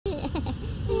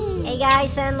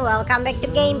guys and welcome back to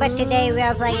game, but today we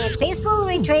are playing a peaceful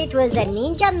retreat with the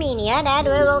ninja minion and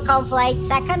we will complete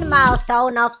second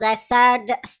milestone of the third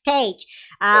stage.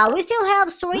 We still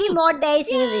have 3 more days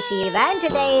in this event.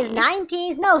 Today is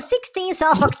 16th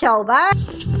of October.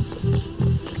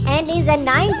 And in the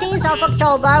 19th of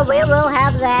October, we will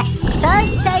have the third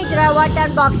stage reward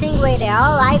unboxing video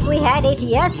like we had it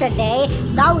yesterday.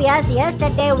 So yes,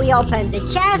 yesterday we opened the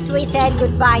chest, we said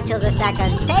goodbye to the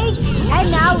second stage, and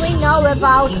now we know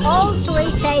about all 3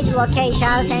 stage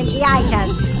locations and the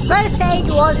items. First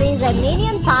stage was in the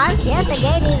Minion Park. Yes,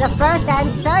 again in the first and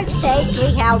third stage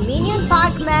we have Minion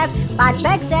Park map, but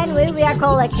back then we were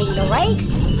collecting the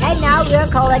rakes and now we are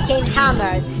collecting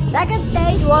hammers. Second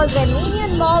stage was the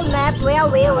Minion Mall map where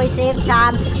we received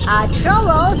some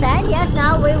trolls, and yes,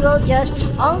 now we will just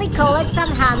only collect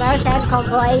some hammers and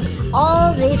complete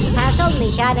all this special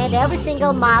mission and every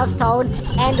single milestone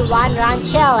and 1 run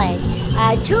challenge.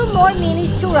 2 more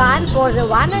minutes to run for the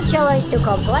 1 run challenge to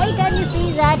complete, and you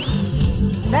see that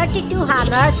 32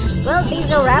 hammers will be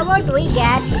the reward we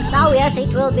get. So yes, it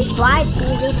will be quite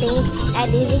easy thing and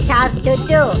easy task to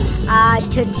do.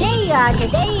 Today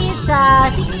is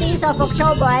 16th of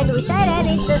October and we said that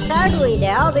it's the third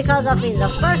video because of in the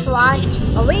first one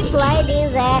we played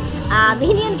in the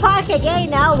Minion Park again.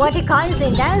 Now what a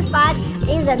coincidence, but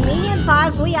in the Minion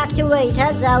Park we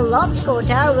activated the love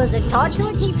scooter with the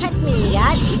torture tip at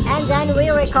Minion, and then we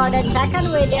recorded second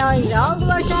video in the old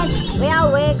version where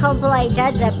we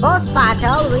completed the boss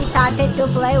battle. We started to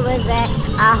play with the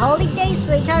holiday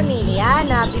sweater Minion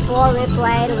before we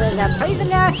played with the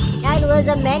prisoner and with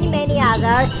the many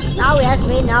others. Now yes,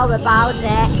 we know about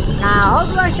the old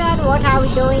version, what are we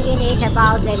doing in it,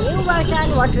 about the new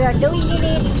version, what we are doing in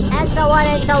it, and so on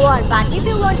and so on. But if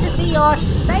you want to see your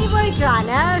favorite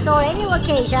runners or any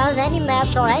locations, any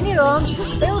maps or any rooms,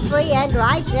 feel free and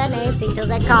write their names into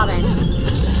the comments.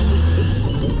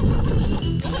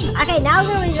 Okay, now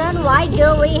the reason why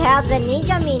do we have the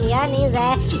ninja minion is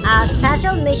a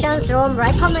special missions room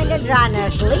recommended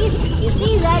runners list. You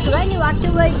see that when you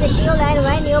activate the shield and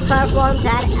when you perform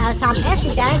some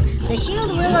accident, the shield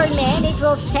will remain, it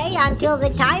will stay until the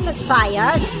time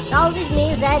expires. So this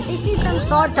means that this is some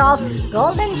sort of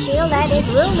golden shield and it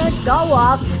will not go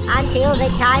off until the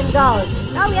time goes.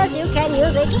 Now yes, you can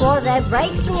use it for the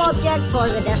breakthrough object, for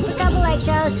the despicable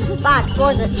actions, but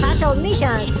for the special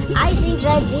missions, I think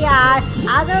that there are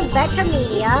other better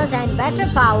minions and better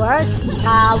powers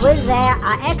with the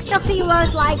extra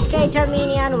fevers like Skater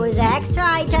Minion, with the extra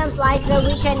items like the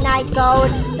Witch and Night Code,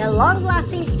 the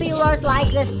long-lasting fevers like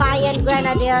the Spy and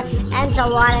Grenadier, and so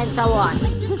on and so on.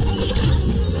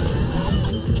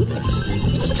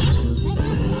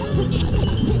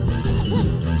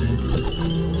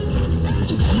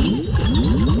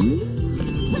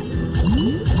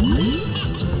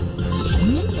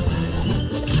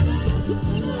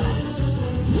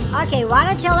 Okay,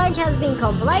 1 challenge has been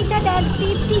completed and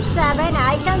 57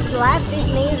 items left. This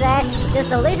means that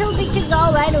just a little bit to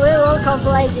go and we will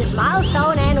complete this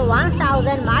milestone and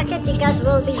 1000 market tickets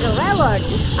will be the reward.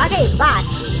 Okay, but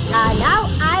now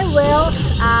I will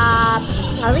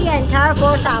re-enter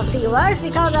for some viewers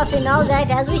because of, you know, that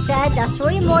as we said, the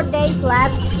 3 more days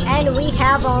left and we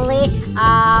have only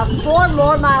 5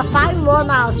 more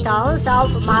milestones. So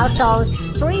milestones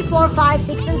 3, 4, 5,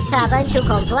 6 and 7 to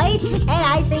complete, and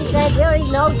I think that there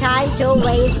is no time to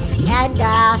waste and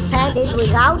spend it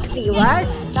without viewers.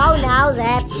 So now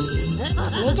the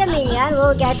Ninja Minion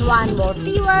will get 1 more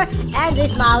fever and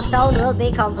this milestone will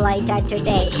be completed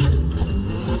today.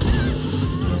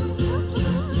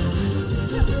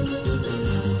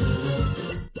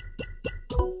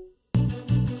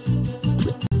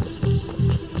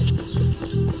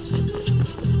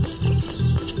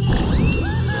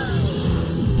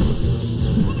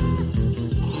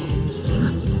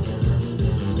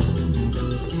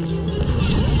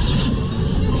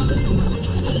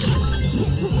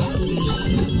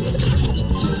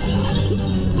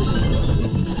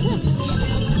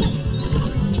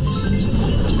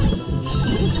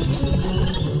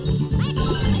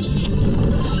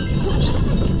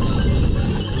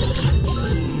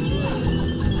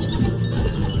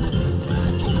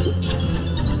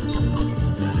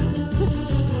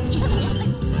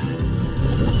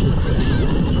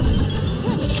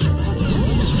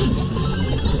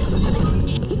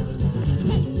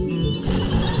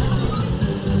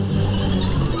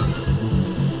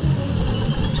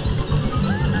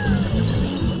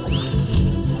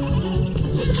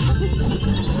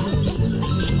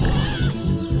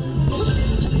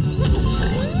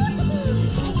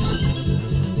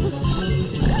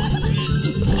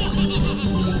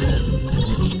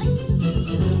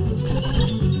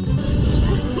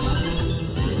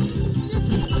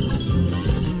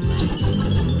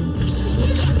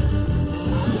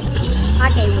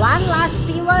 one last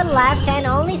viewer left and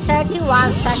only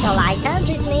 31 special items.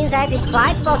 This means that it's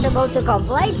quite possible to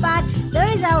complete, but there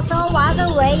is also other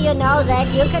way, you know, that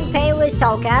you can pay with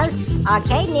tokens.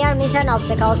 Okay, near mission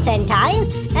obstacles 10 times.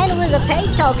 And with the paid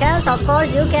tokens, of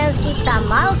course, you can skip some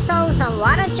milestones, some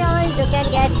water challenge, you can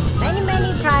get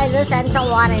many prizes and so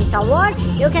on and so on.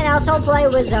 You can also play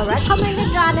with the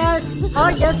recommended runners, or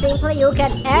just simply you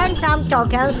can earn some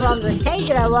tokens from the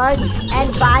stage rewards and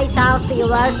buy some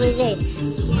viewers with it.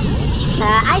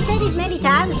 I said it many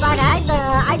times, but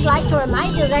I'd like to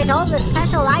remind you that all the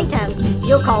special items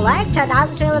you collect,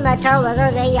 doesn't really matter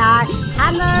whether they are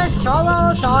hammers,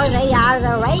 trowels, or they are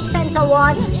the rakes and so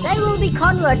on, they will be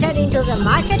converted into the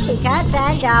market tickets,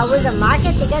 and with the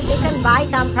market tickets you can buy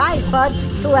some prize pods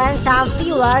to earn some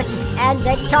viewers and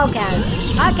the tokens.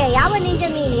 Okay, our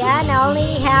Ninja Minion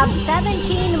only have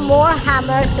 17 more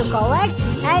hammers to collect,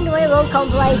 and we will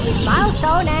complete this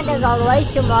milestone, and as always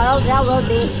tomorrow there will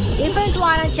be different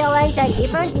water challenge and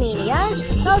different minions.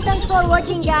 So thanks for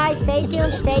watching, guys. Stay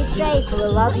tuned, stay safe. We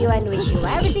love you and wish you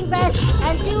everything best,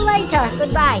 and see you later.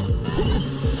 Goodbye.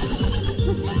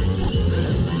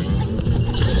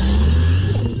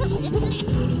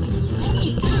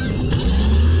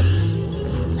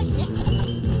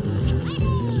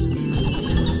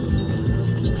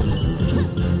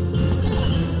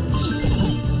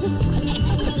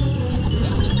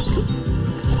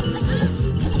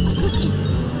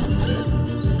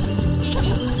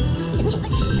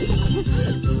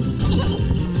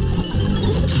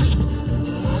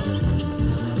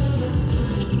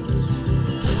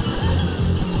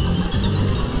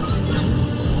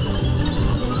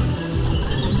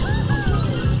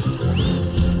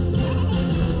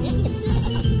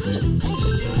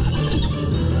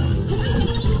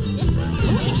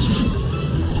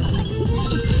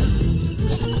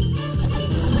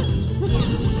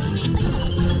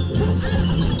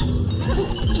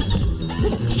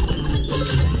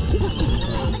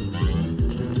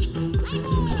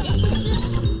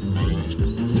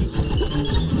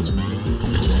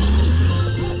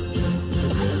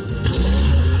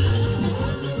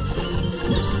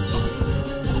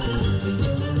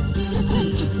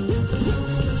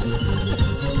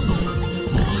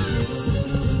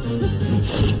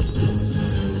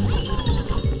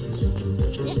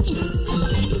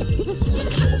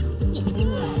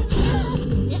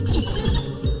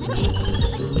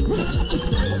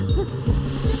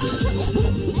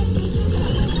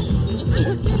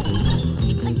 You